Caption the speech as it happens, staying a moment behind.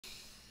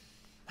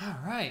All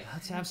right,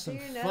 let's have some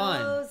through your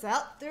fun. nose,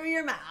 out through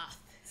your mouth.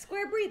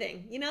 Square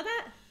breathing. You know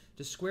that?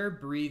 The square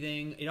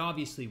breathing, it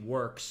obviously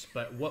works,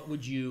 but what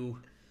would you...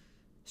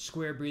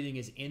 Square breathing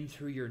is in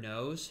through your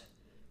nose,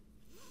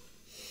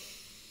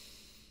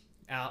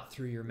 out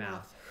through your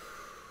mouth.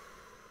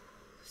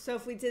 So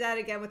if we did that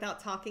again without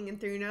talking and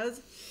through your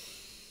nose.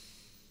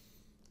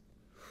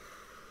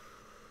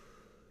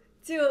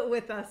 Do it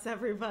with us,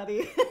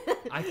 everybody.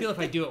 I feel if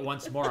I do it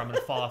once more, I'm going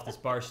to fall off this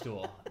bar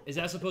stool. Is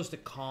that supposed to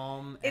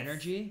calm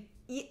energy?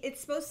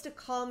 It's supposed to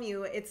calm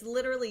you. It's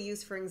literally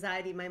used for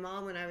anxiety. My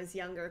mom, when I was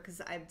younger,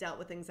 because I've dealt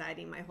with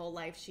anxiety my whole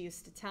life, she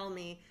used to tell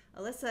me,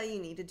 Alyssa, you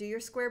need to do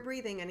your square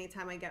breathing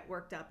anytime I get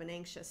worked up and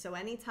anxious. So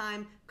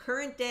anytime,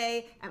 current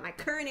day, at my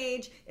current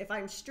age, if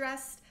I'm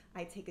stressed,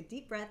 I take a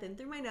deep breath in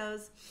through my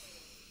nose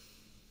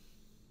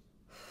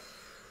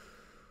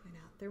and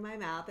out through my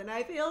mouth, and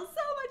I feel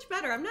so much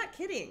better. I'm not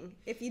kidding.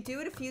 If you do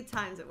it a few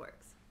times, it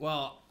works.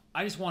 Well,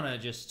 I just want to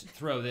just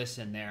throw this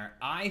in there.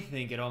 I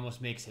think it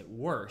almost makes it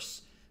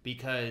worse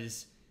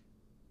because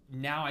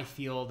now I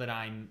feel that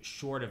I'm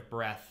short of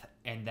breath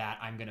and that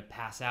I'm going to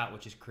pass out,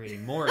 which is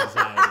creating more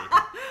anxiety.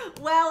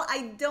 Well,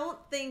 I don't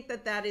think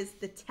that is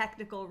the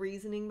technical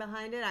reasoning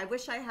behind it. I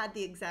wish I had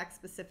the exact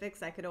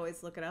specifics. I could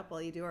always look it up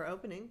while you do our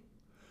opening.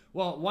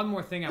 Well, one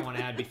more thing I want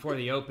to add before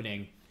the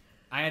opening.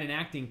 I had an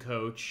acting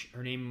coach.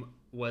 Her name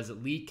was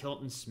Lee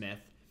Kilton Smith,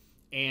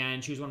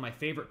 and she was one of my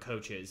favorite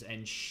coaches,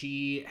 and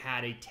she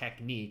had a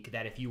technique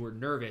that if you were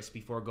nervous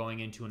before going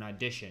into an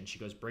audition, she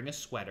goes, bring a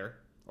sweater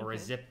or a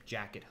zip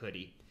jacket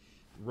hoodie,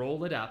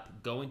 roll it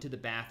up, go into the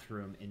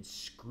bathroom, and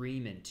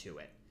scream into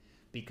it.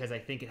 Because I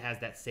think it has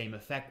that same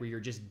effect where you're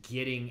just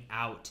getting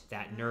out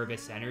that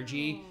nervous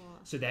energy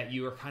so that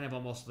you are kind of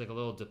almost like a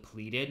little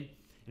depleted.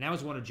 And that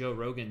was one of Joe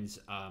Rogan's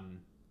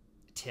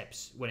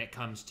tips when it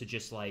comes to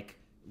just like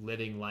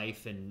living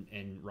life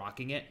and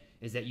rocking it,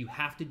 is that you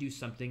have to do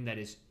something that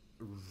is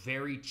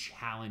very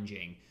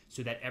challenging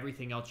so that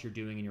everything else you're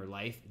doing in your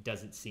life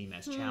doesn't seem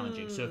as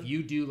challenging. So if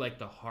you do like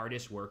the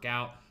hardest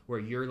workout where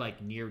you're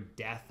like near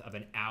death of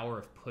an hour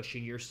of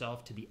pushing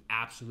yourself to the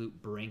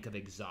absolute brink of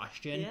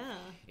exhaustion,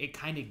 it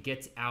kind of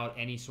gets out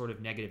any sort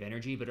of negative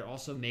energy, but it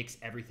also makes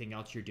everything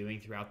else you're doing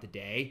throughout the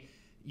day,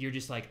 you're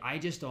just like, I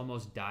just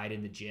almost died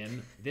in the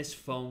gym. This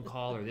phone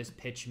call or this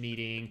pitch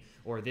meeting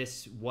or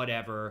this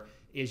whatever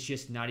is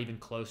just not even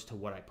close to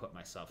what I put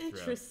myself through.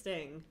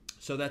 Interesting.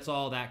 So that's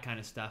all that kind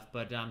of stuff.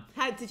 But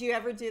did you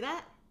ever do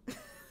that?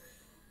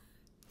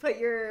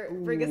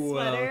 Bring a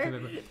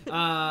sweater?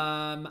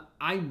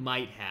 I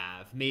might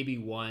have, maybe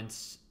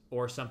once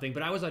or something.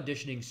 But I was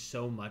auditioning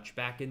so much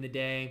back in the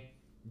day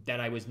that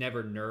I was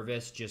never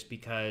nervous just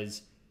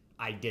because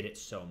I did it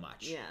so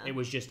much. Yeah. It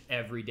was just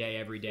every day,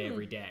 every day,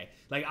 every day.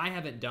 Like I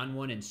haven't done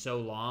one in so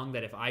long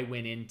that if I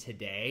went in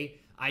today,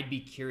 I'd be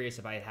curious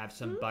if I'd have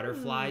some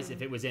butterflies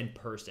if it was in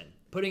person.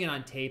 Putting it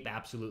on tape,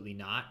 absolutely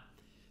not.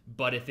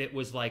 But if it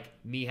was like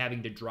me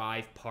having to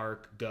drive,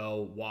 park,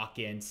 go, walk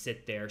in,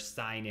 sit there,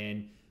 sign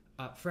in.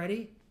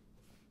 Freddie?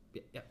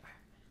 Yeah.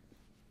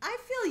 I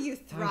feel you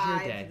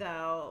thrive,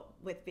 though,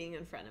 with being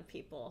in front of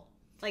people.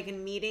 Like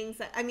in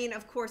meetings. I mean,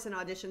 of course, an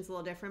audition's a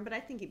little different, but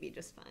I think you'd be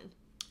just fine.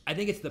 I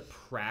think it's the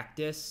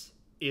practice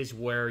is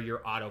where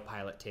your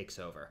autopilot takes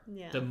over.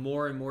 Yeah. The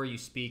more and more you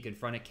speak in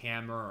front of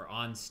camera or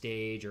on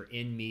stage or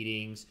in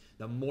meetings,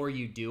 the more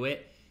you do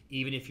it,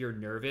 even if you're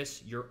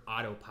nervous, your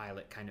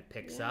autopilot kind of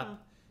picks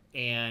up.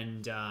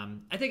 And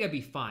I think I'd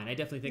be fine. I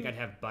definitely think I'd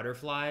have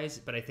butterflies,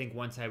 but I think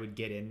once I would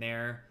get in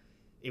there,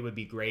 it would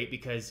be great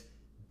because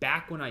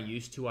back when I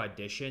used to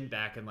audition,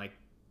 back in like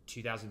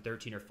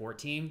 2013 or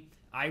 14,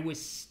 I was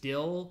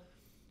still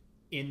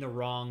in the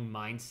wrong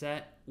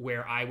mindset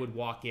where I would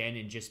walk in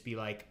and just be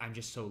like, I'm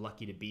just so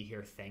lucky to be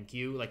here. Thank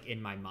you. Like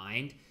in my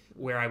mind,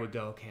 where I would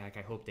go, okay, like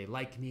I hope they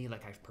like me.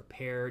 Like I've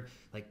prepared.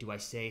 Like, do I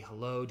say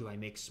hello? Do I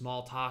make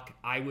small talk?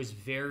 I was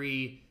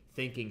very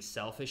thinking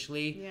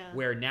selfishly,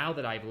 where now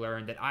that I've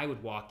learned that I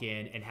would walk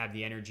in and have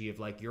the energy of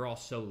like, you're all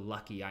so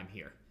lucky I'm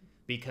here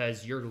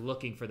because you're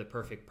looking for the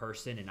perfect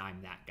person and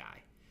I'm that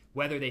guy.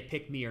 Whether they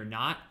pick me or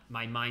not,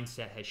 my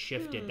mindset has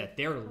shifted that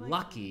they're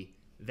lucky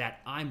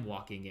that I'm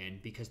walking in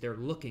because they're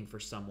looking for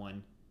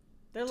someone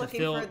to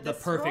fill the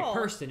perfect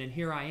person, and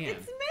here I am.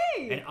 It's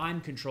me! And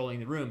I'm controlling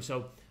the room.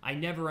 So I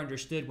never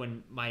understood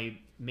when my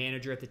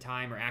manager at the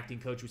time or acting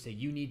coach would say,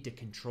 you need to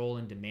control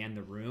and demand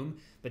the room.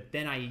 But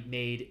then I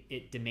made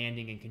it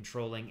demanding and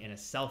controlling in a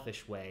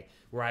selfish way,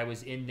 where I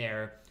was in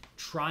there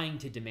trying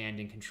to demand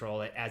and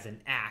control it as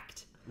an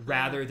act,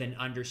 rather than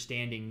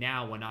understanding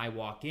now when I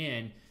walk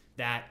in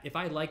that if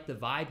I like the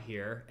vibe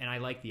here and I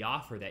like the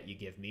offer that you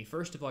give me,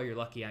 first of all, you're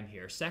lucky I'm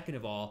here. Second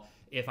of all,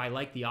 if I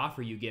like the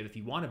offer you give, if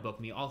you want to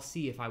book me, I'll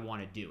see if I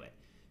want to do it.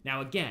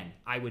 Now, again,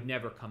 I would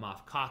never come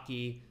off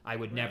cocky. I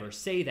would never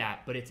say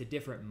that, but it's a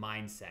different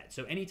mindset.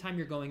 So anytime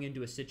you're going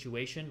into a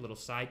situation, little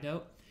side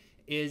note,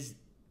 is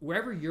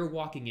wherever you're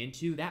walking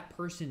into, that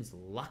person's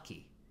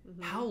lucky.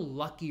 How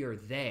lucky are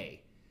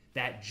they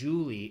that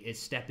Julie is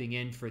stepping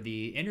in for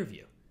the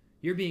interview?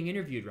 You're being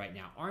interviewed right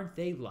now. Aren't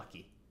they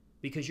lucky?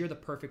 because you're the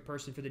perfect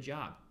person for the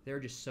job. They're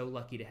just so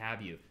lucky to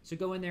have you. So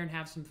go in there and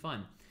have some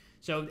fun.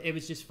 So it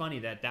was just funny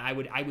that I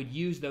would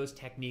use those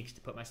techniques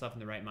to put myself in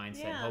the right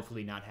mindset and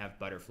hopefully not have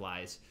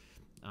butterflies.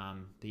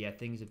 But yeah,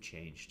 things have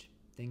changed.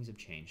 Things have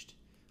changed.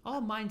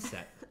 All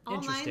mindset.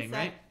 Interesting, mindset.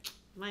 Right?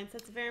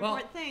 Mindset's a very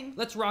important thing.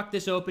 Let's rock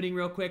this opening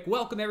real quick.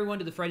 Welcome everyone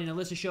to the Freddie and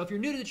Alyssa Show. If you're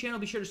new to the channel,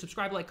 be sure to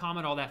subscribe, like,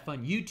 comment, all that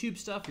fun YouTube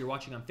stuff. If you're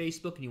watching on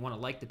Facebook and you want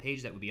to like the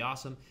page, that would be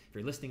awesome. If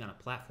you're listening on a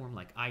platform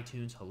like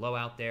iTunes, hello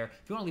out there.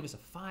 If you want to leave us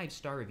a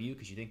 5-star review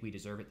because you think we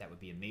deserve it, that would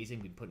be amazing.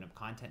 We've been putting up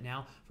content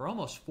now for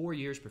almost 4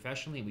 years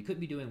professionally, and we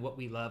couldn't be doing what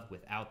we love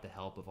without the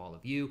help of all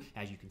of you.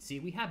 As you can see,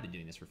 we have been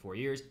doing this for 4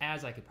 years,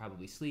 as I could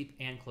probably sleep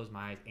and close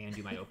my eyes and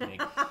do my opening.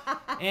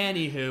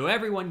 Anywho,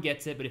 everyone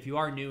gets it, but if you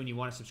are new and you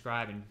want to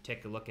subscribe and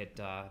take a look at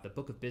the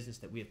book of business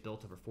that we have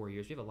built over 4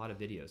 years, we have a lot of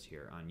videos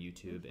here on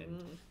YouTube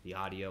and the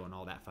audio and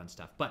all that fun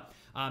stuff. But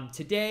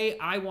today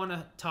I want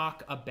to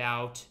talk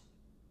about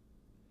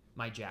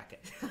my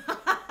jacket.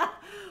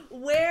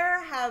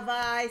 Where have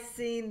I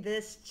seen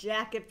this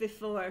jacket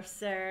before,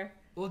 sir?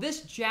 Well,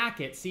 this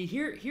jacket, see,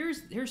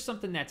 here's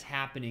something that's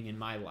happening in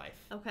my life.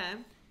 Okay.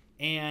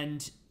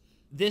 And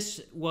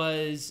this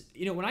was,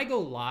 when I go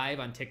live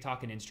on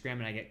TikTok and Instagram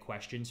and I get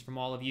questions from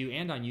all of you,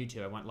 and on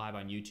YouTube, I went live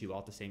on YouTube all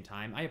at the same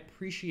time. I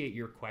appreciate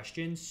your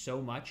questions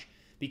so much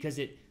because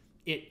it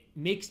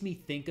makes me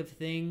think of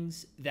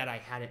things that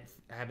I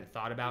haven't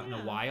thought about in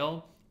a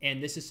while.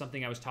 And this is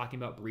something I was talking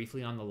about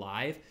briefly on the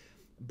live,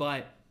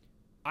 but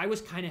I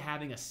was kind of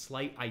having a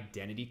slight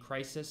identity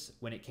crisis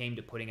when it came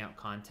to putting out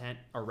content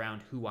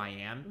around who I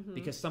am,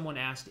 because someone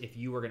asked if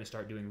you were going to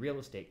start doing real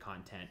estate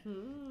content.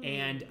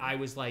 And I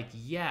was like,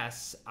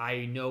 yes,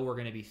 I know we're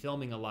going to be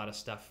filming a lot of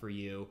stuff for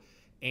you.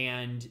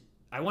 And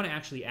I want to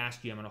actually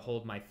ask you, I'm going to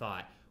hold my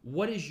thought.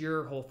 What is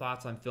your whole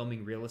thoughts on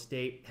filming real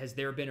estate? Has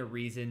there been a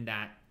reason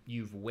that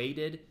you've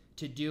waited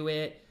to do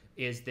it?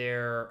 Is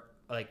there,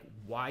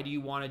 why do you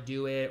want to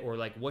do it? Or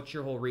what's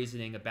your whole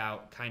reasoning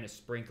about kind of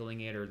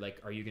sprinkling it? Or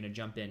are you going to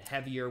jump in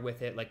heavier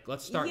with it?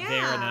 Let's start there,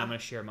 and then I'm going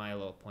to share my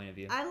little point of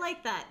view. I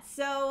like that.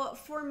 So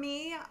for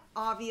me,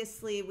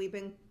 obviously, we've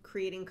been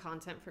creating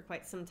content for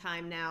quite some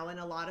time now, and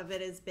a lot of it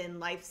has been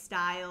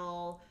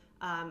lifestyle.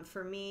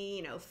 For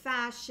me,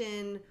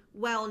 fashion,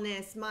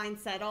 wellness,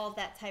 mindset, all of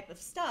that type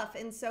of stuff.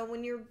 And so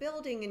when you're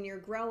building and you're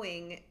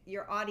growing,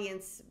 your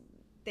audience,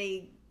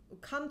 they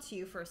come to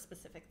you for a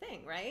specific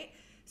thing, right?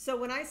 So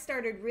when I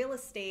started real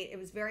estate, it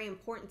was very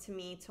important to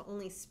me to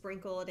only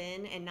sprinkle it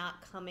in and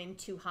not come in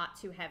too hot,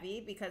 too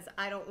heavy, because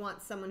I don't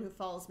want someone who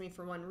follows me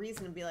for one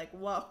reason to be like,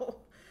 whoa,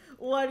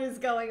 what is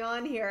going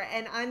on here?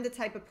 And I'm the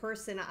type of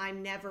person,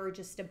 I'm never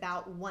just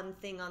about one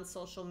thing on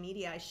social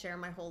media. I share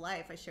my whole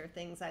life. I share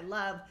things I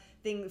love,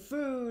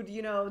 food,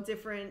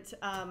 different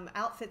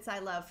outfits I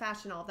love,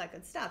 fashion, all that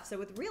good stuff. So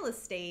with real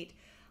estate,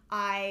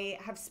 I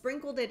have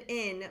sprinkled it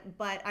in,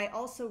 but I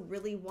also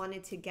really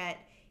wanted to get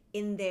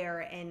in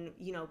there and,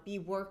 be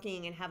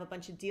working and have a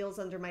bunch of deals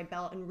under my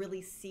belt and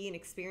really see and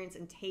experience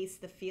and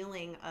taste the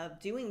feeling of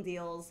doing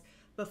deals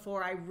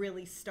before I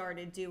really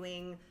started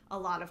doing a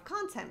lot of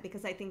content,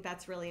 because I think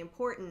that's really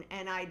important.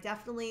 And I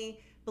definitely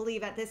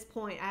believe at this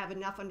point I have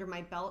enough under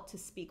my belt to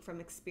speak from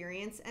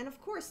experience and,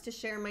 of course, to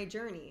share my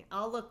journey.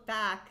 I'll look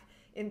back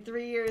in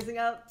 3 years and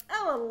go,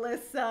 oh,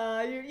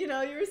 Alyssa,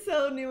 you're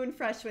so new and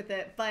fresh with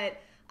it. But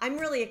I'm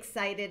really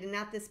excited. And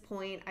at this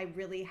point, I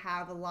really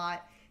have a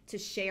lot to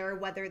share,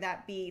 whether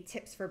that be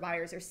tips for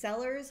buyers or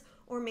sellers,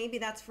 or maybe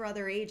that's for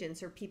other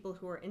agents or people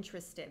who are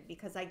interested,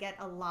 because I get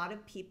a lot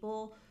of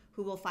people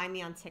who will find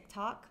me on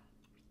TikTok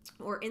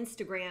or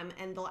Instagram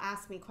and they'll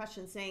ask me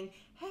questions saying,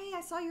 hey,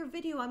 I saw your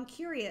video, I'm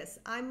curious,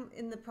 I'm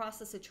in the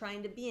process of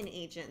trying to be an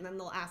agent, and then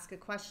they'll ask a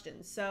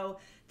question. So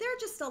there are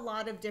just a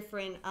lot of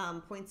different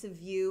points of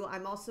view.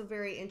 I'm also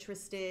very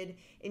interested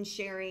in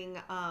sharing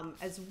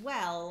as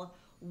well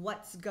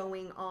what's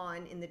going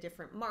on in the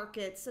different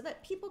markets so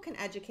that people can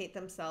educate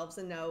themselves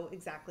and know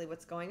exactly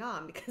what's going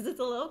on, because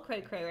it's a little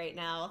cray-cray right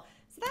now.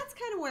 So that's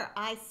kind of where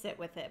I sit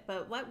with it.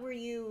 But what were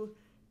you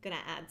going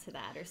to add to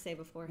that or say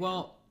beforehand?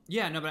 Well,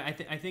 yeah, no, but I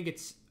think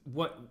it's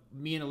what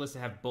me and Alyssa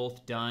have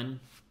both done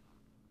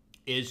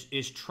is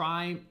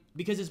try,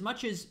 because as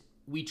much as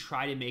we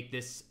try to make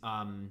this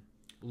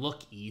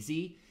look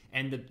easy,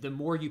 and the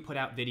more you put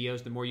out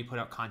videos, the more you put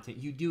out content,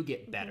 you do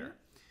get better.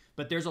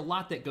 But there's a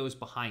lot that goes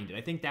behind it.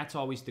 I think that's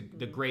always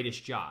the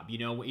greatest job.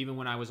 Even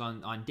when I was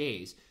on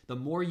days, the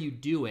more you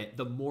do it,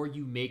 the more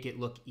you make it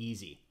look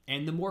easy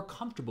and the more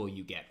comfortable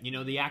you get.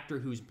 The actor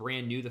who's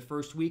brand new the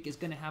first week is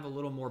going to have a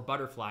little more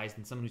butterflies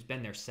than someone who's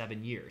been there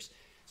 7 years.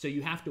 So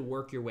you have to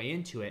work your way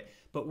into it.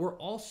 But we're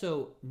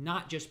also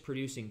not just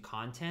producing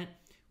content.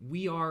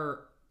 We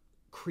are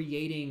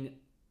creating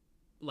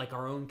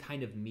our own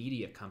kind of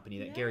media company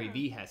that Gary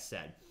Vee has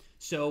said.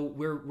 So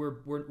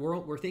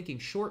we're thinking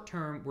short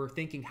term. We're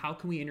thinking, how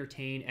can we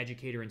entertain,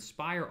 educate, or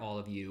inspire all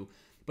of you?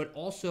 But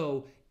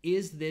also,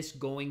 is this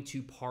going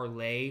to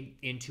parlay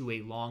into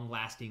a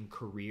long-lasting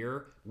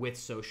career with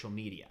social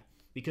media?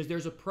 Because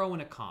there's a pro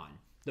and a con.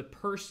 The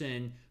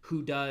person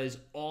who does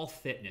all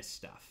fitness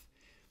stuff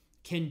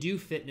can do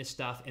fitness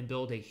stuff and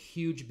build a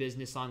huge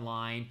business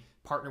online,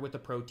 partner with a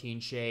protein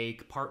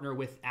shake, partner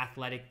with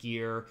athletic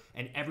gear,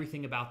 and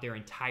everything about their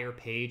entire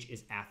page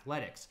is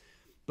athletics.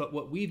 But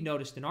what we've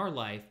noticed in our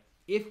life,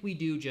 if we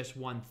do just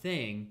one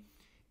thing,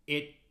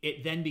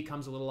 it then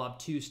becomes a little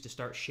obtuse to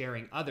start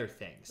sharing other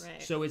things.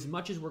 Right. So as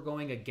much as we're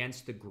going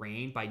against the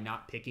grain by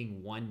not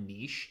picking one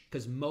niche,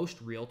 because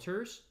most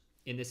realtors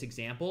in this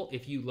example,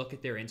 if you look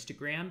at their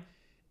Instagram,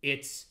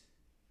 it's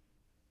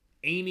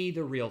Amy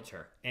the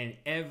realtor, and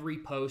every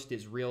post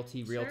is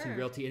realty,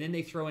 and then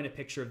they throw in a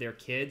picture of their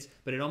kids,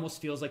 but it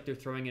almost feels like they're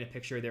throwing in a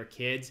picture of their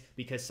kids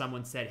because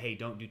someone said, hey,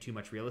 don't do too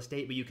much real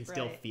estate, but you can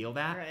still feel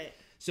that. Right.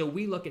 So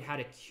we look at how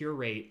to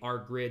curate our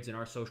grids and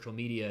our social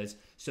medias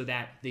so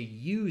that the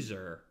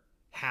user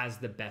has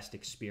the best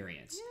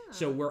experience. Yeah.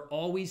 So we're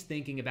always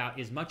thinking about,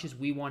 as much as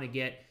we want to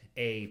get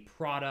a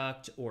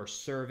product or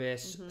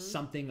service,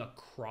 something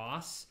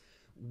across,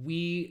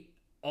 we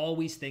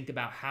always think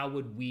about how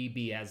would we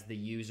be as the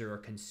user or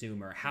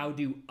consumer? How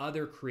do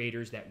other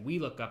creators that we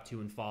look up to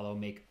and follow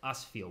make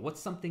us feel?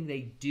 What's something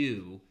they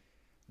do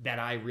that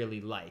I really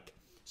like?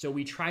 So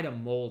we try to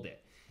mold it.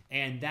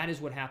 And that is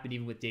what happened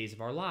even with Days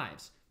of Our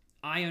Lives.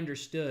 I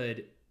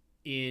understood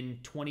in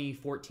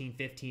 2014,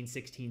 15,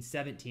 16,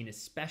 17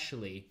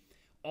 especially,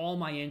 all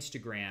my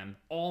Instagram,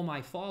 all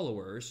my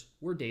followers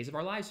were Days of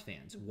Our Lives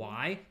fans.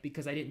 Why?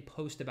 Because I didn't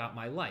post about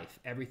my life.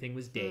 Everything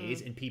was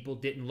Days, and people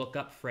didn't look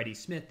up Freddie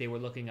Smith. They were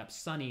looking up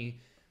Sonny,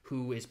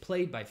 who is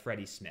played by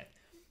Freddie Smith.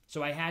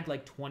 So I had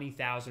like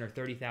 20,000 or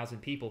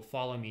 30,000 people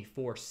follow me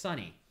for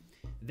Sonny.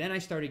 Then I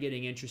started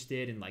getting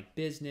interested in like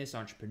business,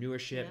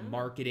 entrepreneurship,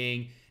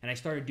 marketing, and I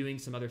started doing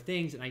some other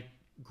things, and I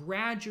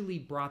gradually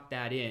brought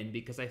that in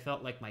because I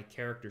felt like my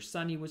character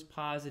Sonny was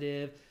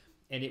positive,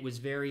 and it was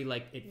very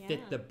like it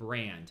fit the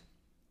brand.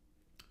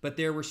 But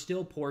there were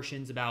still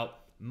portions about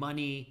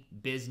money,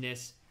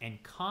 business,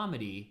 and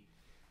comedy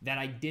that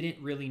I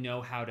didn't really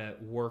know how to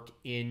work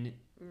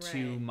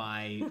into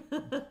my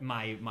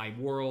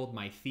world,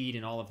 my feed,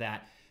 and all of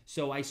that.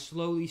 So I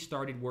slowly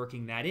started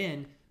working that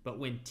in. But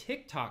when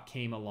TikTok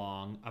came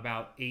along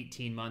about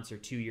 18 months or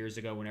 2 years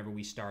ago, whenever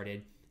we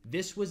started,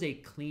 this was a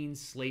clean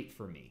slate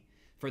for me.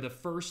 For the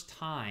first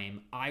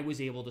time, I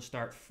was able to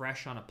start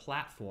fresh on a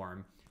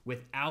platform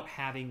without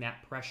having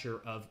that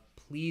pressure of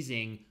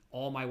pleasing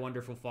all my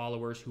wonderful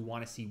followers who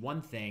want to see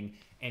one thing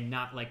and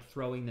not like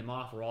throwing them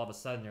off, or all of a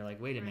sudden they're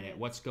like, wait a minute,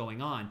 what's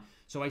going on?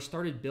 So I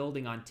started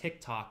building on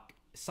TikTok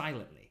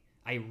silently.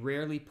 I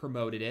rarely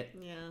promoted it,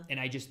 and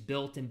I just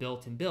built and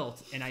built and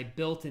built, and I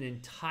built an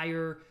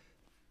entire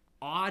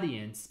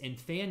audience and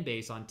fan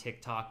base on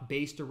TikTok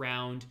based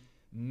around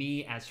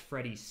me as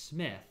Freddie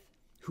Smith,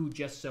 who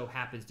just so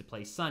happens to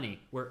play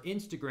Sonny, where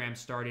Instagram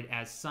started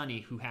as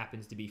Sonny, who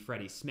happens to be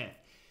Freddie Smith.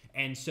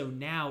 And so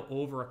now,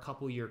 over a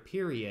couple-year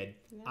period,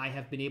 I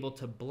have been able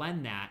to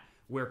blend that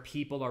where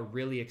people are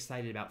really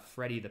excited about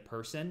Freddie the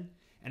person.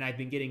 And I've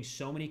been getting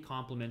so many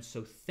compliments,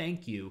 so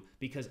thank you,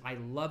 because I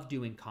love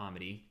doing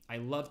comedy, I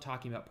love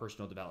talking about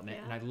personal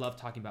development, and I love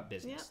talking about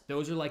business.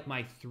 Those are like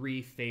my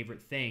three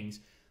favorite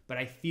things. But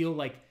I feel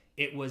like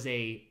it was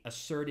a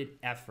asserted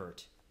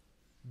effort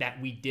that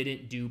we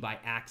didn't do by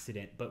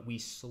accident, but we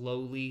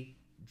slowly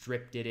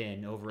dripped it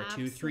in over a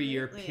 2-3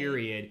 year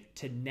period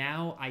to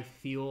now I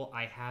feel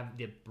I have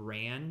the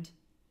brand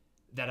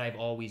that I've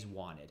always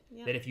wanted.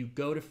 That if you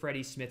go to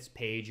Freddie Smith's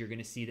page, you're going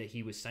to see that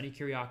he was Sonny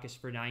Kiriakis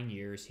for 9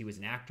 years. He was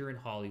an actor in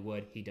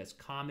Hollywood. He does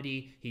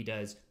comedy, he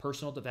does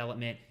personal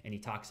development, and he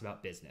talks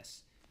about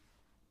business.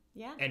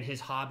 Yeah. And his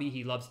hobby,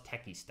 he loves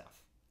techie stuff.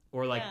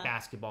 Or like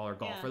basketball or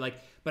golf, or like,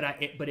 but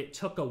it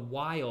took a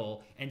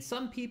while. And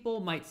some people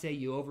might say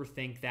you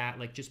overthink that,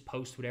 like just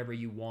post whatever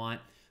you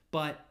want.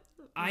 But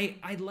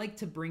I'd like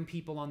to bring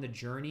people on the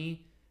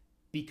journey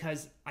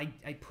because I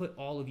put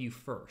all of you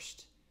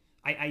first.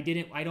 I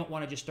don't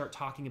want to just start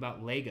talking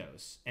about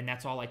Legos and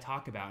that's all I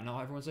talk about. And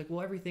everyone's like,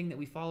 well, everything that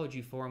we followed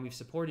you for and we've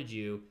supported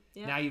you,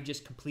 now you've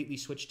just completely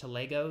switched to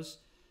Legos.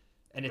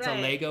 And it's a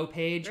Lego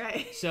page.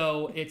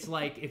 So it's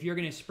like, if you're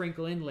going to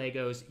sprinkle in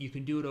Legos, you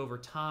can do it over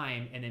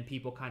time and then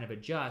people kind of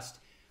adjust.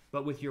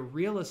 But with your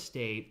real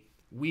estate,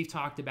 we've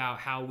talked about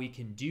how we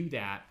can do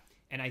that.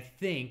 And I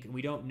think,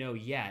 we don't know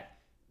yet,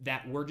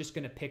 that we're just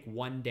going to pick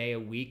one day a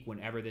week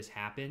whenever this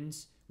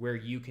happens where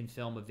you can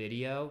film a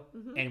video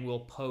and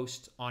we'll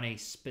post on a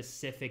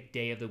specific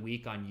day of the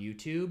week on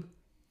YouTube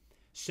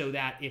so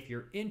that if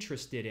you're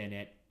interested in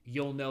it,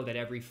 you'll know that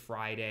every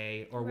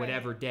Friday or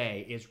whatever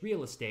day is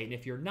real estate. And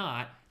if you're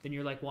not, then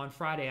you're like, well, on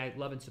Friday, I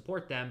love and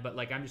support them, but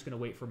like, I'm just going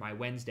to wait for my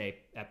Wednesday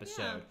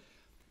episode.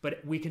 But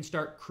we can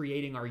start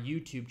creating our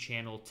YouTube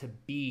channel to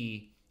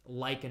be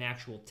like an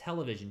actual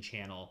television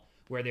channel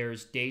where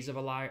there's Days of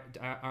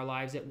Our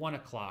Lives at 1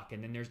 o'clock,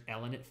 and then there's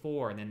Ellen at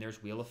 4, and then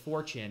there's Wheel of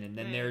Fortune, and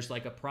then there's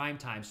like a prime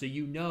time. So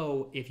you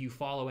know, if you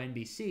follow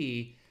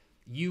NBC,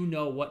 you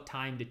know what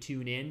time to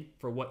tune in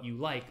for what you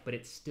like, but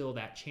it's still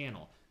that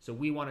channel. So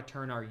we want to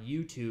turn our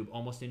YouTube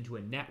almost into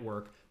a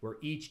network where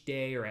each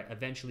day or at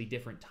eventually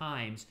different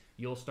times,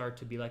 you'll start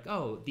to be like,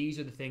 oh, these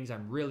are the things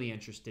I'm really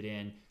interested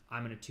in.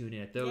 I'm going to tune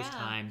in at those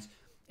times.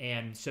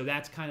 And so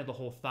that's kind of the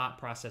whole thought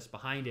process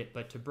behind it.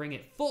 But to bring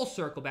it full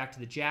circle back to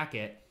the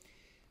jacket,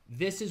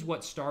 this is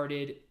what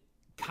started,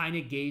 kind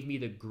of gave me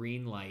the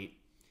green light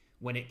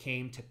when it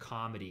came to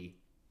comedy,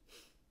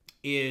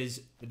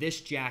 is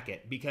this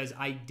jacket. Because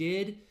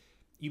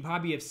you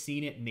probably have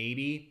seen it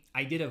maybe,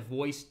 I did a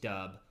voice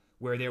dub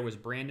where there was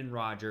Brandon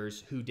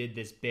Rogers who did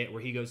this bit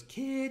where he goes,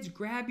 "Kids,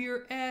 grab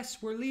your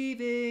S, we're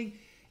leaving."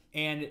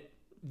 And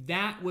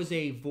that was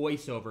a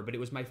voiceover, but it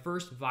was my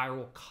first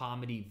viral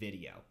comedy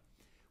video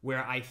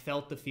where I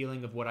felt the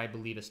feeling of what I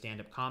believe a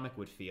stand-up comic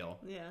would feel.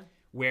 Yeah.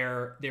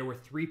 Where there were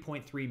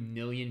 3.3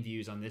 million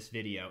views on this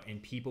video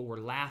and people were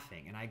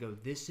laughing. And I go,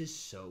 this is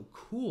so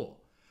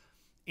cool.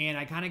 And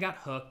I kind of got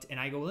hooked and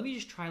I go, let me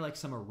just try like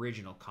some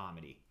original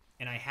comedy.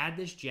 And I had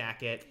this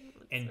jacket,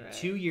 and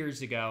 2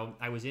 years ago,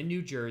 I was in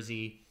New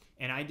Jersey,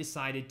 and I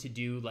decided to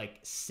do like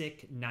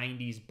sick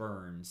 90s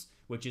burns,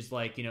 which is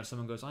like, you know,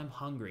 someone goes, "I'm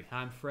hungry. Hi,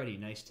 I'm Freddie.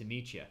 Nice to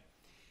meet you."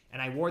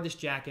 And I wore this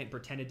jacket and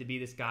pretended to be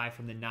this guy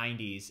from the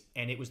 90s,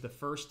 and it was the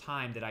first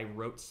time that I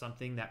wrote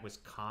something that was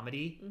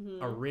comedy,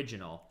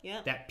 original,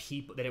 that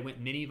it went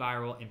mini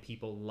viral and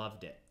people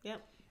loved it.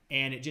 Yep.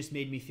 And it just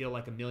made me feel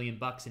like $1 million,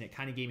 and it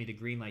kind of gave me the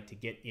green light to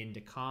get into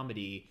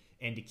comedy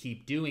and to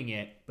keep doing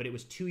it. But it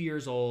was 2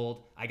 years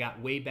old. I got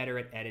way better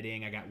at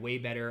editing. I got way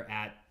better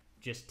at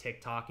just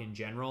TikTok in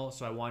general.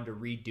 So I wanted to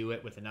redo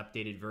it with an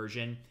updated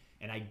version.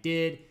 And I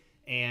did.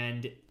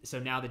 And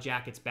so now the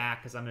jacket's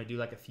back because I'm going to do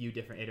like a few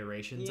different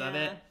iterations of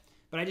it.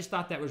 But I just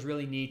thought that was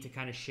really neat to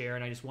kind of share.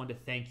 And I just wanted to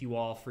thank you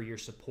all for your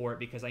support,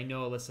 because I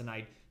know Alyssa and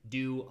I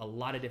do a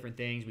lot of different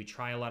things. We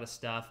try a lot of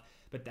stuff.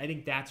 But I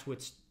think that's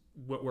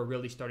what we're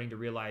really starting to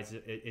realize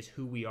is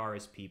who we are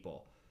as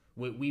people.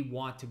 We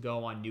want to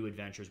go on new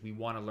adventures. We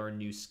want to learn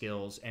new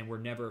skills, and we're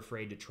never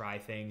afraid to try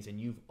things. And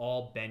you've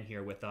all been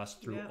here with us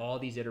through all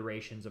these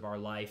iterations of our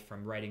life,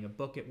 from writing a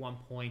book at one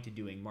point to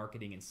doing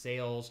marketing and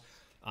sales,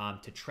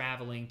 to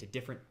traveling to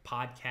different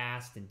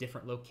podcasts and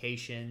different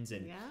locations,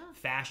 and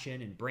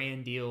fashion and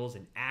brand deals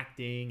and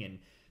acting and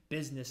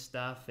business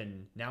stuff,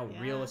 and now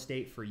real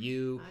estate for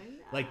you.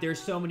 Like,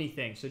 there's so many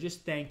things. So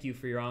just thank you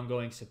for your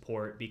ongoing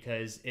support,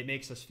 because it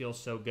makes us feel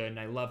so good. And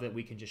I love that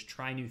we can just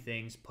try new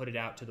things, put it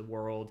out to the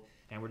world,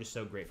 and we're just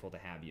so grateful to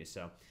have you.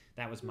 So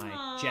that was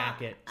my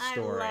jacket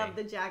story. I love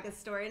the jacket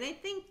story. And I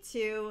think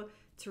too,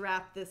 to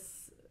wrap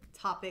this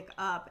topic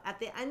up, at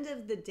the end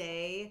of the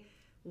day,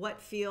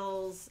 what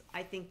feels,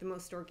 I think, the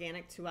most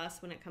organic to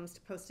us when it comes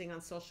to posting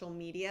on social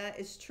media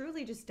is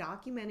truly just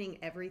documenting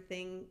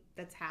everything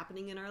that's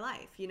happening in our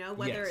life. You know,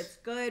 whether it's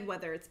good,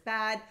 whether it's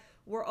bad,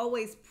 we're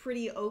always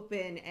pretty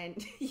open,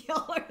 and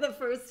y'all are the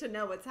first to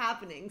know what's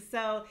happening.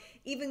 So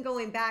even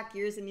going back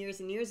years and years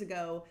and years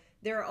ago,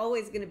 there are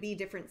always going to be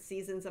different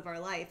seasons of our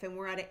life, and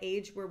we're at an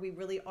age where we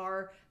really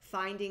are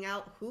finding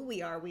out who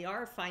we are. We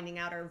are finding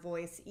out our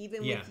voice,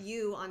 even with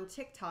you on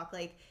TikTok.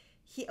 Like,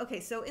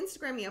 so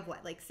Instagram, you have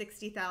what, like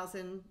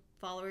 60,000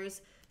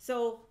 followers?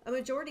 So a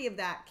majority of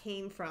that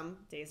came from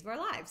Days of Our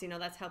Lives. You know,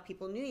 that's how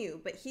people knew you.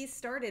 But he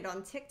started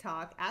on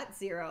TikTok at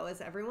 0,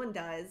 as everyone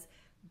does.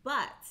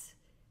 But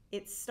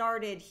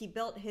he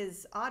built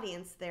his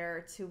audience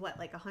there to what,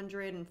 like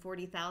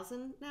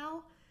 140,000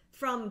 now?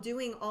 From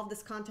doing all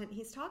this content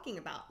he's talking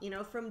about, you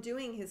know, from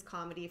doing his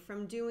comedy,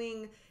 from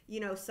doing,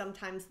 you know,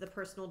 sometimes the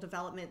personal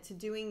development, to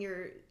doing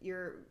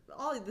your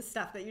all of the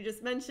stuff that you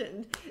just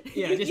mentioned.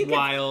 Yeah, just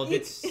wild.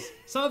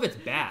 Some of it's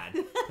bad.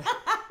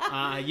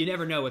 You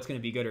never know what's going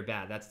to be good or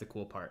bad. That's the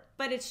cool part.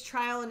 But it's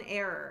trial and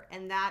error,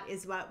 and that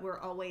is what we're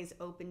always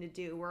open to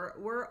do.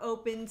 We're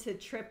open to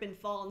trip and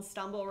fall and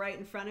stumble right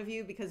in front of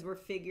you, because we're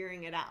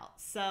figuring it out.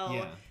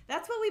 So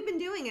that's what we've been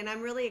doing, and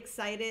I'm really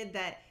excited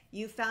that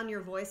you found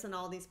your voice on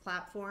all these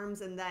platforms,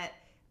 and that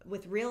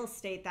with real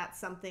estate, that's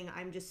something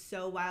I'm just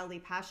so wildly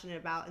passionate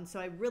about. And so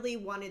I really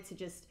wanted to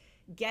just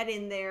get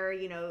in there,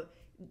 you know,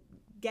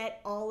 get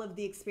all of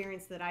the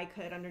experience that I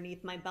could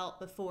underneath my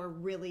belt before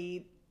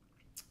really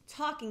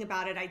talking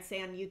about it, I'd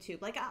say, on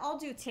YouTube. Like, I'll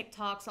do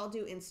TikToks, I'll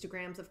do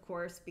Instagrams, of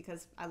course,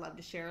 because I love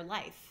to share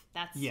life.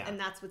 And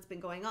that's what's been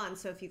going on.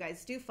 So if you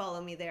guys do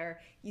follow me there,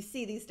 you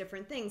see these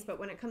different things. But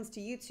when it comes to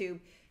YouTube,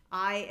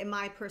 in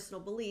my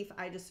personal belief,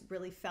 I just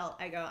really felt,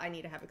 I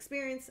need to have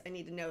experience. I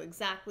need to know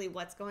exactly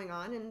what's going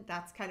on. And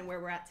that's kind of where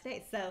we're at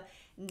today. So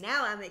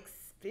now I'm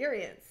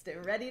experienced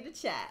and ready to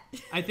chat.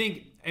 I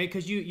think,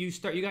 because you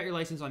got your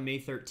license on May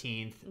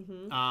 13th.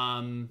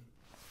 Mm-hmm.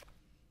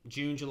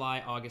 June,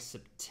 July, August,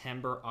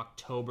 September,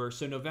 October.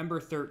 So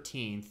November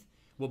 13th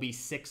will be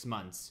 6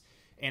 months.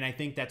 And I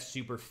think that's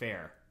super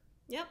fair.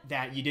 Yep.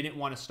 That you didn't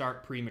want to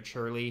start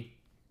prematurely,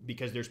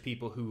 because there's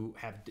people who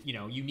have, you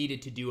know, you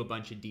needed to do a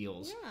bunch of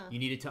deals. Yeah. You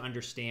needed to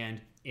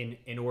understand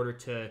in order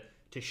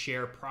to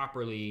share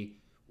properly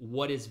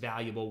what is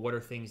valuable, what are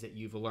things that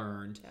you've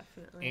learned.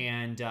 Definitely.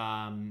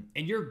 And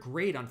you're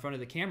great on front of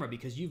the camera,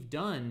 because you've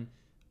done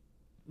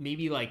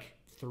maybe like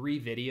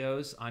 3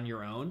 videos on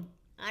your own.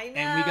 I know.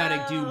 And we got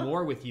to do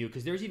more with you,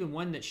 because there's even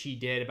one that she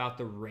did about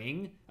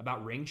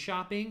ring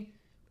shopping.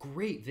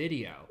 Great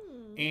video.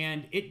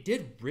 And it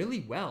did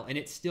really well, and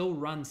it still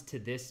runs to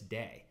this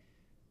day.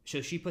 So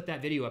she put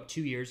that video up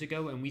 2 years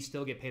ago, and we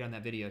still get paid on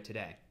that video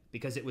today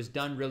because it was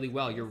done really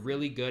well. You're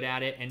really good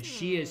at it. And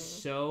she is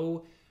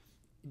so,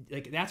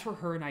 like, that's where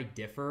her and I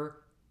differ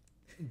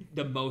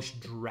the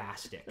most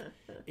drastic,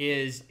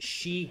 is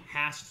she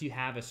has to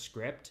have a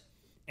script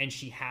and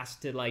she has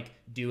to, like,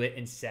 do it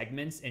in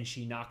segments, and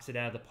she knocks it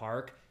out of the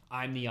park.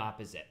 I'm the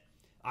opposite.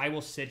 I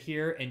will sit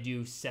here and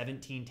do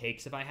 17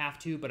 takes if I have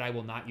to, but I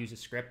will not use a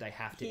script. I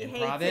have to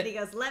improv it. He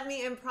goes, let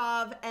me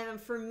improv.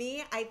 And for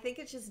me, I think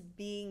it's just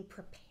being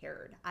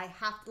prepared. I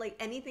have to, like,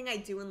 anything I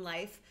do in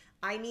life,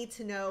 I need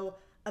to know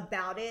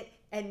about it,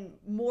 and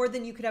more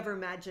than you could ever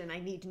imagine, I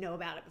need to know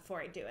about it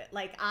before I do it.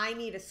 Like, I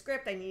need a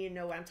script. I need to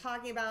know what I'm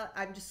talking about.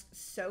 I'm just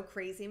so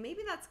crazy.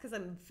 Maybe that's because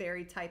I'm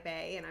very type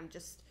A and I'm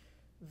just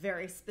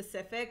very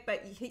specific,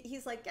 but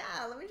he's like,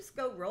 yeah, let me just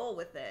go roll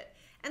with it.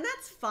 And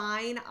that's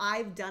fine.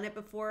 I've done it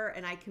before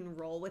and I can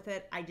roll with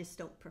it. I just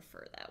don't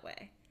prefer that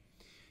way.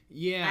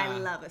 Yeah. I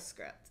love a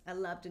script. I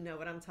love to know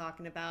what I'm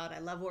talking about. I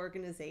love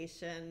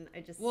organization.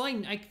 Well,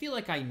 I feel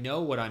like I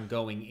know what I'm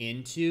going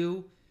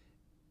into,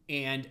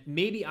 and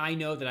maybe I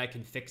know that I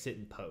can fix it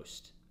in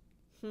post.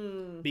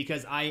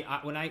 Because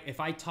if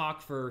I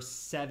talk for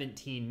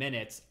 17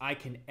 minutes, I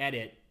can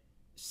edit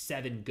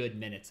 7 good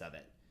minutes of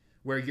it.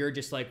 Where you're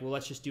just like, well,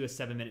 let's just do a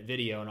 7-minute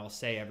video and I'll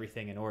say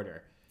everything in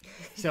order.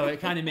 So it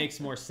kind of makes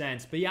more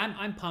sense. But yeah,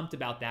 I'm pumped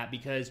about that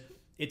because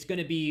it's going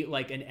to be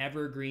like an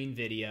evergreen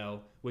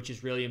video, which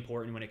is really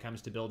important when it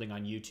comes to building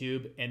on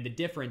YouTube. And the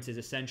difference is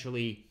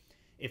essentially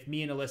if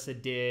me and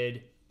Alyssa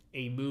did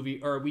a movie,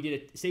 or we did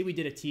a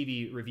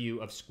TV review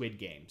of Squid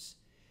Games,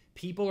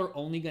 people are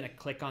only going to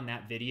click on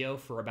that video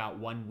for about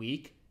 1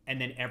 week.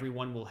 And then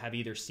everyone will have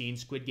either seen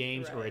Squid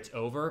Games or it's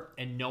over,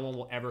 and no one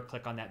will ever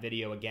click on that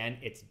video again.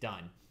 It's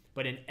done.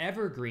 But an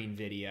evergreen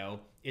video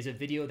is a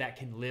video that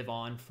can live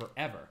on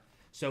forever.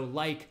 So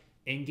like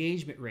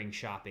engagement ring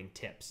shopping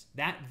tips,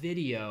 that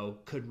video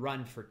could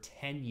run for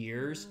 10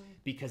 years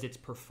because it's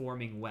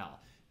performing well.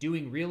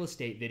 Doing real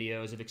estate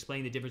videos of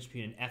explaining the difference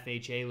between an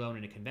FHA loan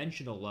and a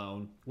conventional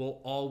loan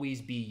will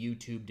always be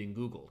YouTubed and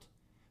Googled.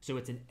 So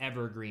it's an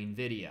evergreen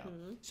video.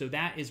 So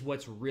that is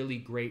what's really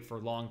great for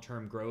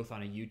long-term growth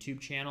on a YouTube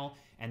channel.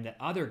 And the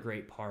other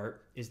great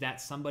part is that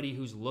somebody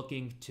who's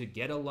looking to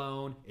get a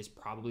loan is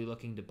probably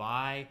looking to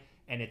buy,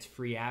 and it's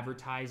free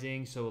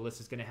advertising. So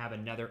Alyssa's going to have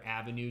another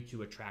avenue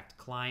to attract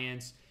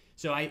clients.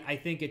 So I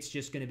think it's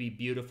just going to be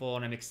beautiful,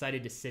 and I'm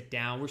excited to sit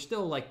down. We're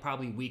still like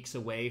probably weeks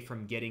away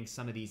from getting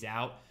some of these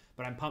out,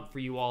 but I'm pumped for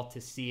you all to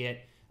see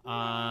it.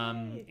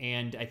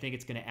 And I think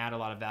it's going to add a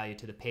lot of value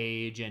to the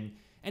page.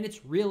 And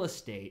it's real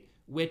estate,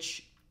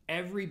 which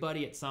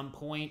everybody at some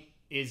point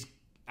is,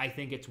 I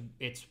think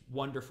it's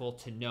wonderful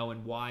to know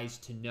and wise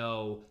to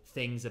know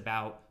things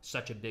about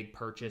such a big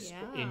purchase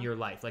in your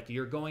life. Like,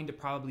 you're going to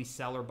probably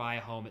sell or buy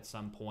a home at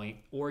some point,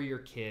 or your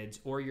kids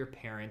or your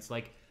parents.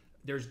 Like,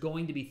 there's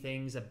going to be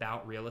things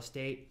about real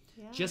estate,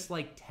 just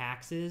like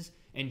taxes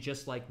and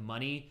just like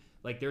money.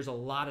 Like, there's a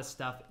lot of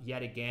stuff,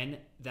 yet again,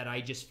 that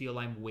I just feel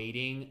I'm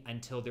waiting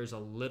until there's a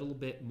little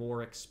bit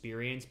more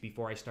experience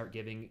before I start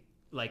giving,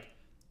 like,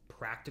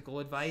 practical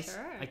advice.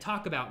 Sure. I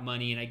talk about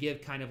money and I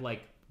give kind of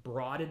like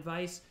broad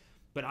advice,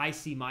 but I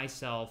see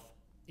myself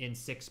in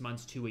 6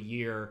 months to a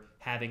year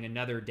having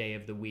another day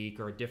of the week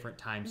or a different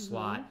time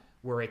slot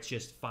where it's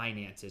just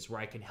finances, where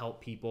I can help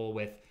people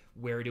with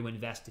where to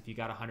invest if you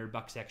got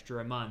 $100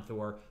 extra a month,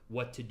 or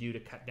what to do to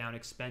cut down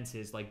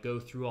expenses, like go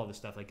through all this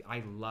stuff. Like,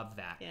 I love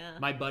that. Yeah.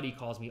 My buddy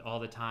calls me all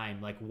the time,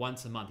 like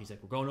once a month. He's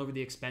like, we're going over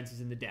the expenses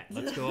and the debt.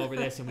 Let's go over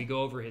this. And we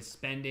go over his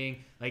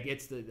spending. Like,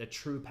 it's the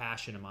true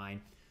passion of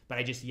mine. But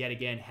I just, yet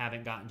again,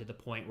 haven't gotten to the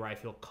point where I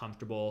feel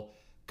comfortable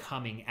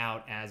coming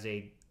out as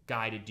a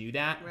guy to do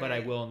that, but I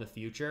will in the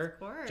future. Of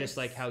course. Just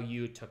like how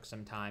you took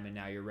some time and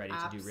now you're ready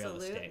to do real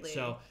estate. Absolutely.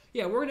 So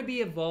yeah, we're going to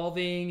be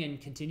evolving and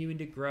continuing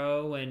to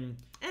grow. And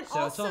so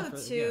also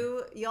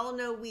too, y'all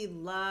know we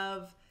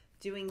love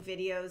doing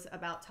videos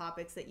about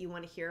topics that you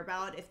want to hear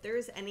about. If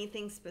there's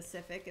anything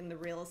specific in the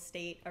real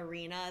estate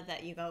arena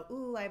that you go,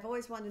 ooh, I've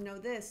always wanted to know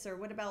this, or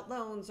what about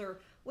loans, or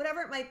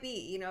whatever it might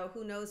be, you know,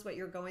 who knows what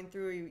you're going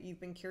through, you've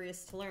been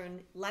curious to learn,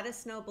 let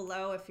us know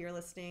below. If you're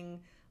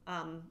listening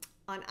on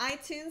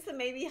iTunes, then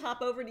maybe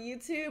hop over to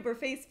YouTube or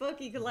Facebook.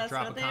 You can let us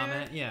know there.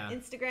 Drop a comment,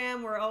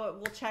 Instagram,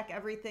 we'll check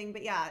everything.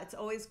 But yeah, it's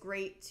always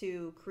great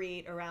to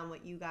create around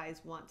what you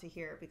guys want to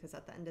hear, because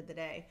at the end of the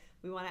day,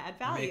 we want to add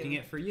value. We're making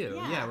it for you.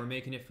 Yeah, we're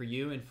making it for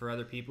you and for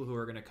other people who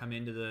are going to come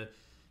into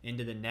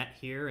the net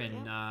here.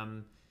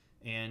 And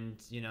and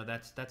you know,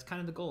 that's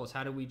kind of the goal, is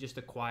how do we just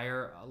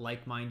acquire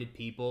like-minded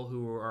people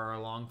who are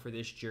along for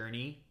this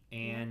journey.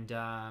 And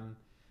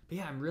but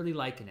yeah, I'm really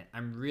liking it.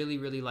 I'm really,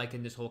 really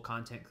liking this whole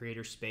content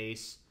creator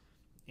space.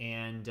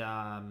 And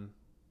I'm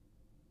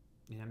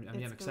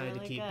excited to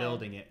keep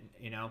building it,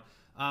 you know.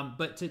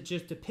 But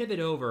to pivot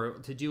over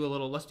to do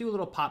let's do a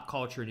little pop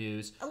culture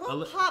news. A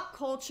little pop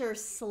culture /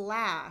 it's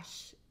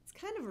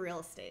kind of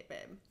real estate,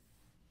 babe.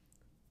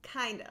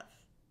 Kind of.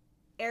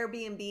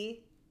 Airbnb.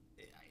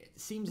 It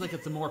seems like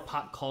it's a more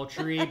pop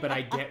culture-y, but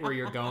I get where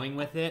you're going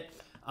with it.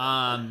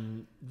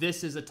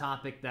 This is a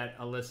topic that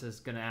Alyssa's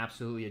going to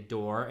absolutely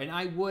adore, and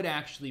I would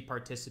actually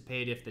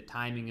participate if the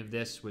timing of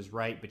this was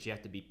right, but you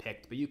have to be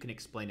picked. But you can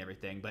explain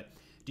everything. But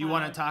do you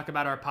want to talk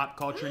about our pop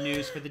culture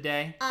news for the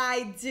day?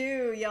 I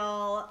do,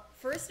 y'all.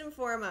 First and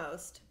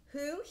foremost,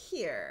 who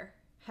here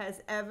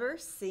has ever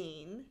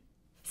seen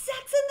Sex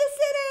in the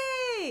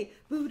City?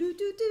 Boo doo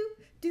doo doo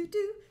doo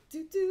doo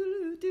doo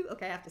doo doo.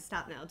 Okay, I have to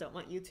stop now. Don't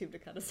want YouTube to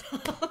cut us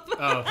off.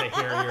 Oh, they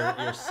hear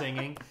you're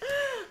singing.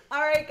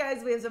 All right,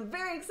 guys, we have some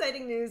very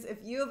exciting news. If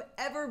you have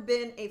ever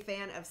been a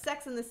fan of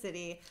Sex in the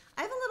City,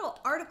 I have a little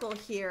article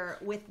here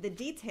with the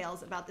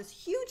details about this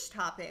huge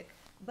topic,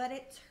 but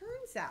it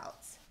turns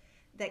out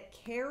that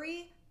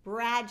Carrie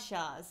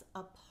Bradshaw's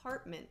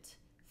apartment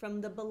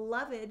from the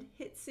beloved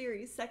hit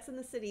series Sex in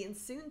the City and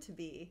soon to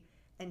be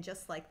And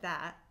Just Like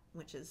That,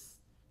 which is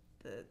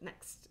the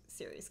next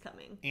series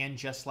coming. And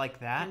Just Like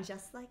That? And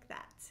Just Like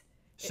That.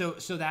 So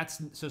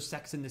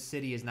Sex in the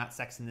City is not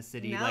Sex in the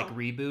City No. like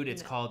reboot.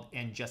 It's called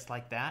And Just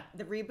Like That.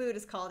 The reboot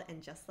is called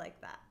And Just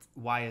Like That.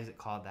 Why is it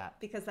called that?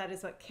 Because that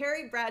is what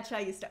Carrie Bradshaw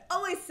used to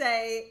always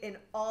say in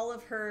all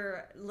of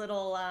her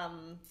little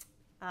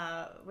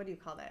what do you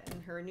call that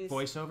in her news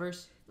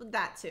Voiceovers?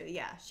 That too,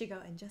 yeah. She'd go,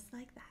 and just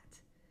like that.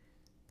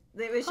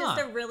 It was just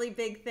a really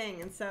big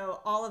thing, and so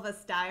all of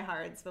us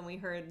diehards, when we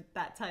heard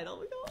that title,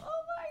 we go,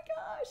 oh my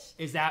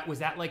gosh. Was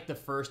that like the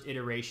first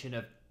iteration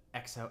of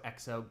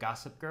XOXO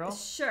Gossip Girl?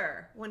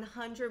 Sure,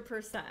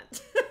 100%.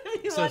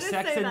 So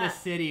Sex in the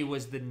City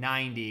was the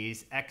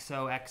 90s.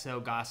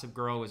 XOXO Gossip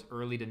Girl was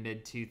early to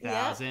mid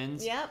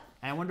 2000s. Yep.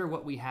 And I wonder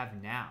what we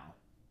have now.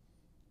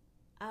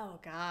 Oh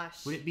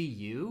gosh. Would it be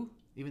You?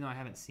 Even though I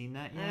haven't seen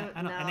that yet.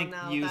 I think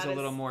You's a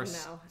little more.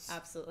 No,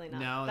 absolutely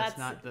not. No, that's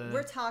not the.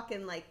 We're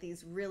talking like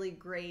these really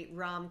great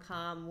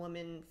rom-com,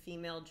 woman,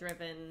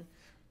 female-driven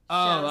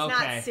shows,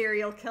 okay. not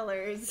serial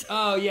killers.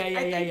 Oh yeah.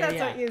 I think that's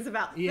what You's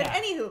about. Yeah.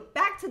 But anywho,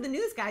 back to the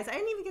news, guys. I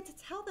didn't even get to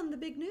tell them the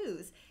big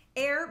news.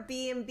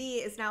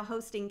 AirBNB is now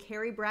hosting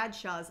Carrie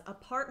Bradshaw's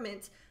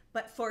apartment,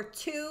 but for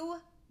 2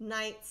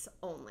 nights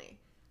only.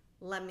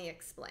 Let me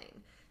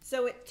explain.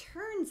 So it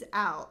turns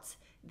out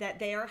that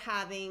they are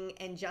having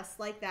And Just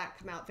Like That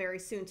come out very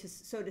soon.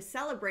 So to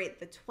celebrate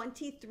the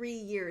 23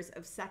 years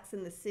of Sex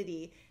in the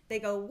City, they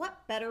go,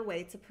 what better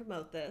way to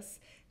promote this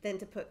than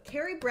to put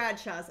Carrie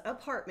Bradshaw's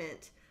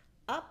apartment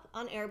up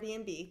on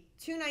Airbnb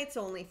 2 nights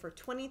only for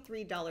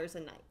 $23 a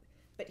night.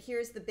 But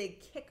here's the big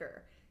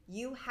kicker.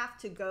 You have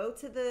to go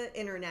to the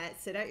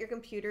internet, sit at your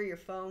computer, your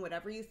phone,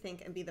 whatever you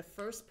think, and be the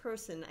first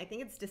person. I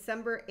think it's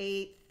December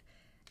 8th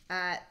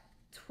at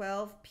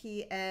 12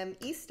 p.m.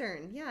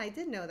 Eastern. Yeah, I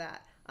did know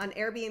that. On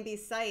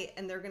Airbnb's site,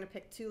 and they're going to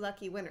pick 2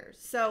 lucky winners.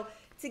 So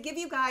to give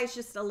you guys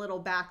just a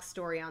little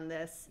backstory on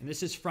this. And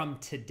this is from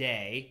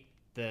Today,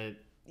 the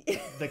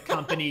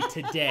company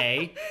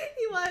Today.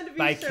 You wanted to be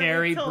by sure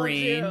Carrie we told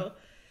Breen. You.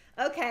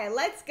 Okay,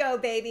 let's go,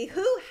 baby.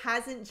 Who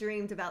hasn't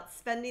dreamed about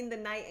spending the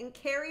night in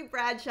Carrie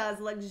Bradshaw's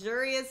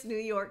luxurious New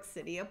York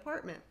City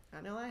apartment?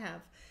 I know I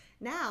have.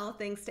 Now,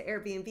 thanks to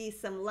Airbnb,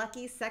 some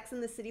lucky Sex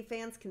and the City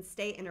fans can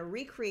stay in a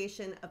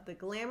recreation of the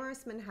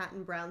glamorous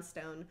Manhattan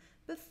brownstone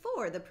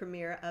before the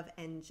premiere of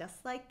And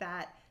Just Like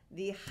That,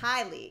 the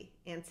highly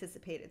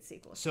anticipated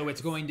sequel. So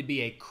it's going to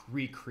be a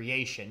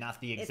recreation, not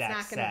the exact set.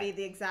 It's not going to be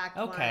the exact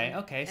one.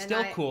 Okay.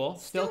 Still cool.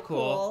 Still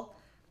cool.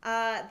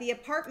 The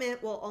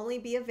apartment will only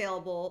be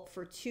available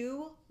for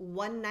 2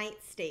 one-night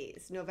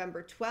stays,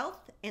 November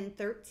 12th and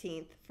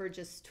 13th, for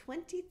just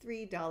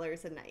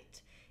 $23 a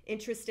night.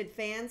 Interested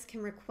fans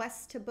can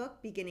request to book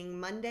beginning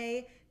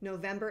Monday,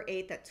 November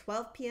 8th at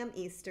 12 p.m.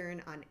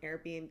 Eastern on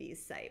Airbnb's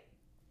site.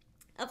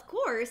 Of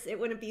course, it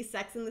wouldn't be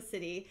Sex in the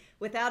City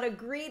without a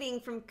greeting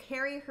from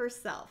Carrie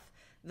herself.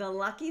 The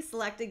lucky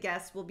selected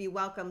guests will be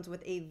welcomed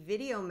with a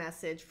video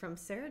message from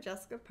Sarah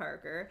Jessica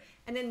Parker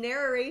and a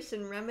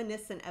narration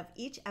reminiscent of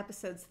each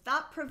episode's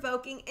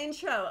thought-provoking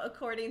intro,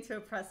 according to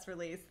a press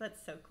release.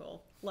 That's so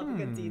cool. Love a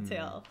good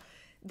detail.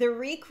 The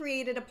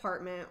recreated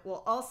apartment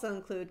will also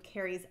include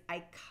Carrie's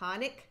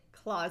iconic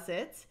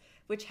closet,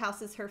 which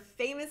houses her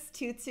famous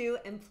tutu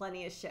and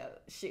plenty of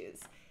shoes.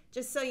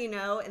 Just so you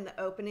know, in the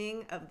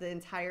opening of the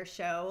entire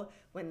show,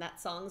 when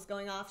that song's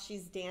going off,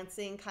 she's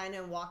dancing kind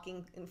of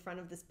walking in front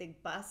of this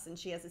big bus, and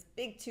she has this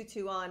big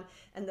tutu on,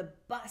 and the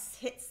bus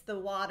hits the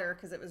water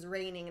because it was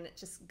raining, and it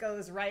just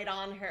goes right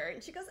on her.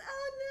 And she goes,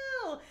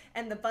 oh no!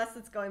 And the bus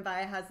that's going by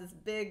has this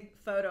big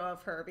photo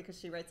of her because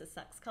she writes a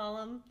sex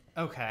column.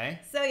 Okay.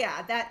 So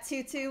yeah, that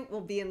tutu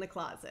will be in the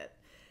closet.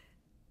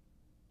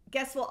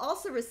 Guests will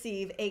also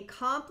receive a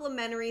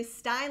complimentary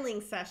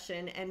styling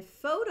session and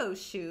photo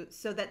shoot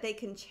so that they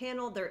can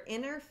channel their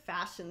inner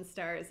fashion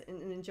stars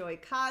and enjoy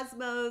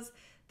Cosmos,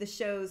 the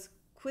show's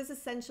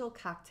quintessential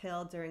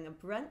cocktail during a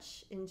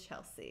brunch in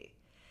Chelsea.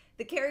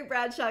 The Carrie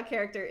Bradshaw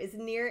character is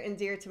near and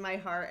dear to my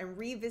heart, and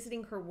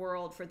revisiting her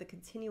world for the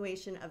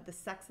continuation of the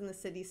Sex and the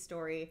City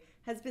story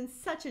has been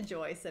such a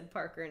joy, said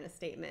Parker in a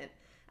statement.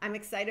 I'm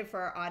excited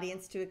for our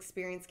audience to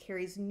experience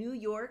Carrie's New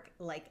York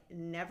like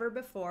never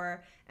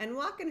before and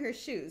walk in her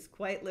shoes,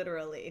 quite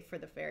literally, for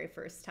the very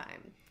first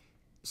time.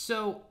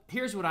 So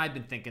here's what I've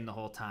been thinking the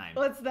whole time.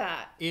 What's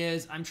that?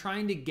 Is I'm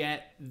trying to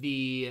get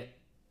the...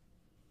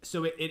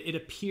 So it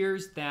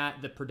appears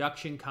that the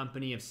production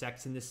company of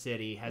Sex and the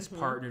City has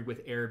partnered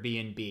with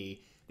AirBNB.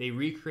 They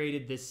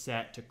recreated this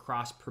set to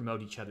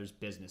cross-promote each other's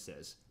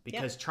businesses.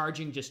 Because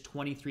charging just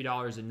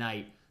 $23 a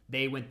night,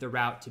 they went the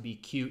route to be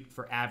cute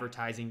for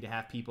advertising, to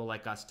have people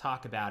like us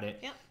talk about it.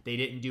 Yep. They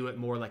didn't do it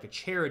more like a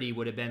charity,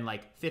 would have been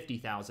like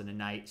 $50,000 a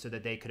night so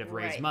that they could have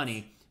raised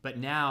money. But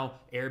now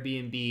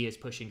Airbnb is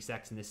pushing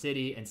Sex and the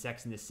City, and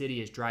Sex and the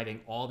City is driving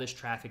all this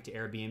traffic to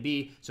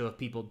Airbnb. So if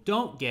people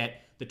don't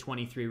get the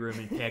 23 room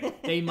and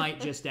pick, they might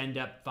just end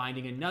up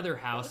finding another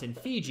house in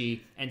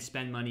Fiji and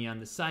spend money on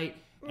the site.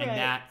 And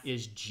that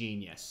is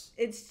genius.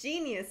 It's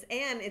genius,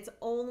 and it's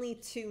only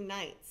 2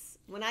 nights.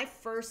 When I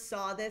first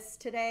saw this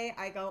today,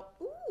 I go,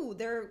 ooh,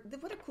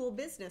 what a cool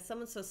business.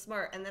 Someone's so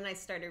smart. And then I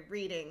started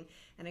reading,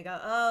 and I go,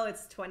 oh,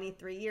 it's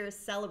 23 years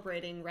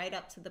celebrating right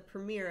up to the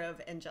premiere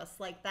of And Just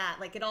Like That.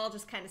 Like, it all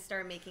just kind of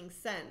started making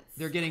sense.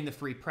 They're getting the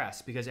free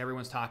press because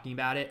everyone's talking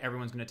about it.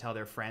 Everyone's going to tell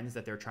their friends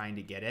that they're trying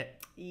to get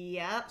it.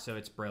 Yep. So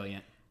it's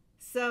brilliant.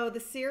 So the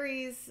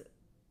series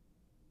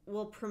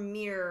will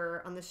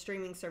premiere on the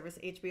streaming service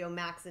HBO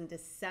Max in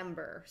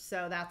December.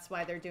 So that's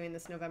why they're doing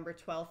this November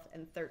 12th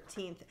and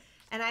 13th.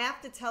 And I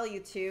have to tell you,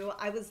 too,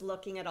 I was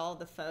looking at all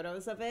the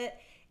photos of it,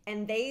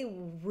 and they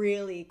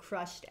really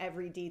crushed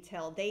every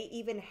detail. They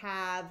even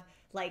have,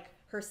 like,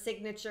 her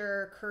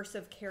signature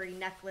cursive Carrie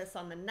necklace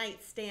on the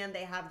nightstand.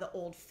 They have the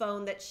old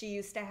phone that she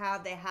used to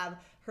have. They have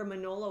her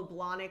Manolo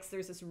Blahniks.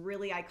 There's this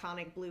really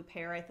iconic blue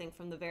pair, I think,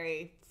 from the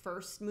very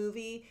first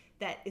movie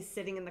that is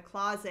sitting in the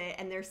closet.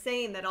 And they're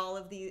saying that all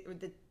of the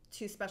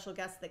 2 special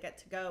guests that get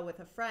to go with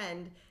a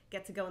friend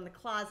get to go in the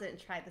closet and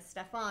try the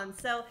stuff on.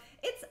 So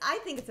I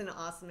think it's an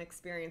awesome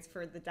experience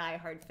for the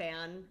diehard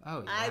fan.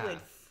 Oh, yeah. I would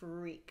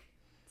freak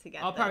to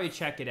get I'll probably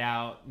check it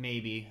out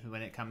maybe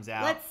when it comes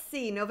out. Let's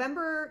see,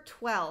 November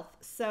 12th.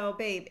 So,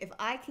 babe, if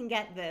I can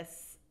get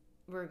this,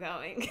 we're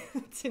going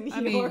to New York.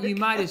 I mean, you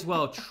might as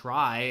well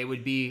try. It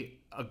would be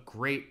a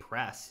great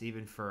press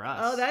even for us.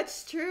 Oh,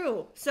 that's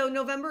true. So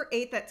November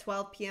 8th at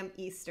 12 p.m.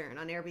 Eastern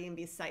on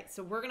Airbnb's site.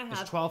 So we're going to have...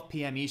 It's 12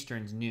 p.m.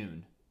 Eastern's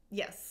noon.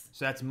 Yes.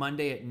 So that's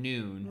Monday at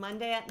noon.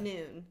 Monday at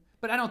noon.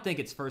 But I don't think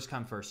it's first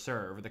come, first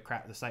serve.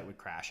 The site would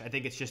crash. I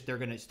think it's just they're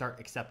going to start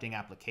accepting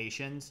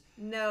applications.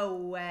 No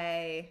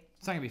way.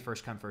 It's not going to be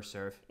first come, first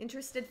serve.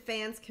 Interested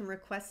fans can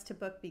request to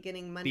book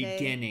beginning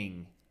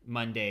Monday.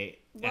 Monday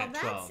at 12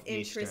 Eastern. Well, that's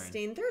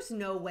interesting. There's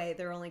no way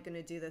they're only going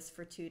to do this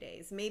for 2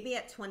 days. Maybe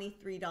at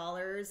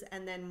 $23,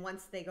 and then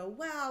once they go,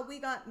 wow, we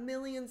got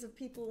millions of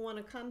people who want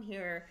to come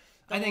here,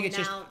 I think it's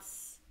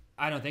just...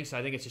 I don't think so.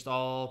 I think it's just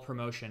all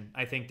promotion.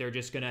 I think they're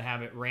just going to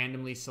have it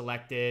randomly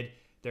selected.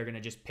 They're going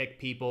to just pick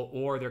people,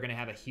 or they're going to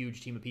have a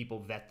huge team of people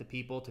vet the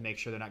people to make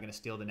sure they're not going to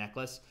steal the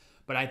necklace.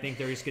 But I think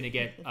they're just going to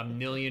get 1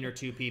 million or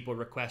 2 people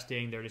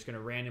requesting. They're just going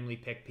to randomly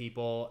pick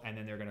people, and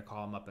then they're going to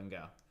call them up and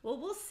go. Well,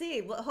 we'll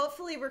see. Well,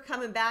 hopefully we're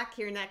coming back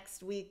here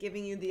next week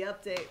giving you the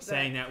update.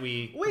 Saying that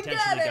we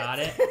potentially got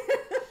it.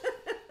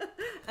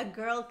 A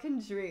girl can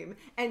dream.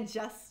 And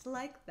just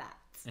like that.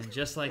 And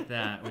just like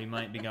that, we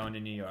might be going to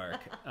New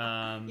York.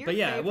 But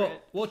yeah,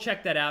 we'll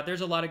check that out.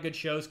 There's a lot of good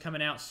shows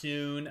coming out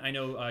soon. I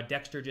know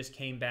Dexter just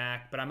came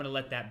back, but I'm going to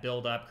let that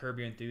build up. Curb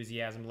Your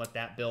Enthusiasm, let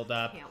that build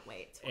up. Can't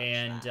wait to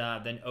watch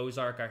that. Then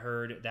Ozark, I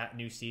heard that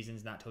new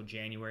season's not till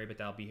January, but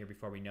that'll be here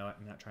before we know it.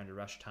 I'm not trying to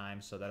rush time,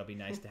 so that'll be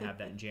nice to have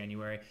that in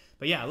January.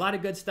 But yeah, a lot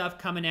of good stuff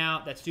coming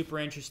out. That's super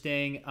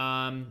interesting.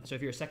 So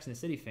if you're a Sex and the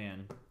City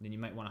fan, then you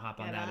might want to hop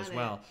on that as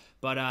well.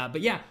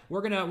 But yeah,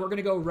 we're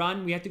gonna go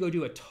run. We have to go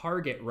do a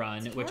Target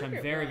run, which I'm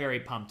very, very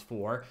pumped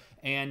for.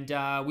 And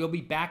we'll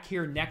be back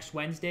here next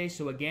Wednesday.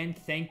 So again,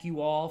 thank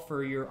you all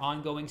for your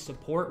ongoing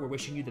support. We're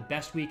wishing you the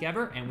best week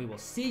ever, and we will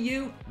see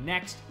you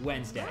next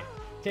Wednesday.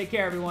 Take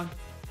care, everyone.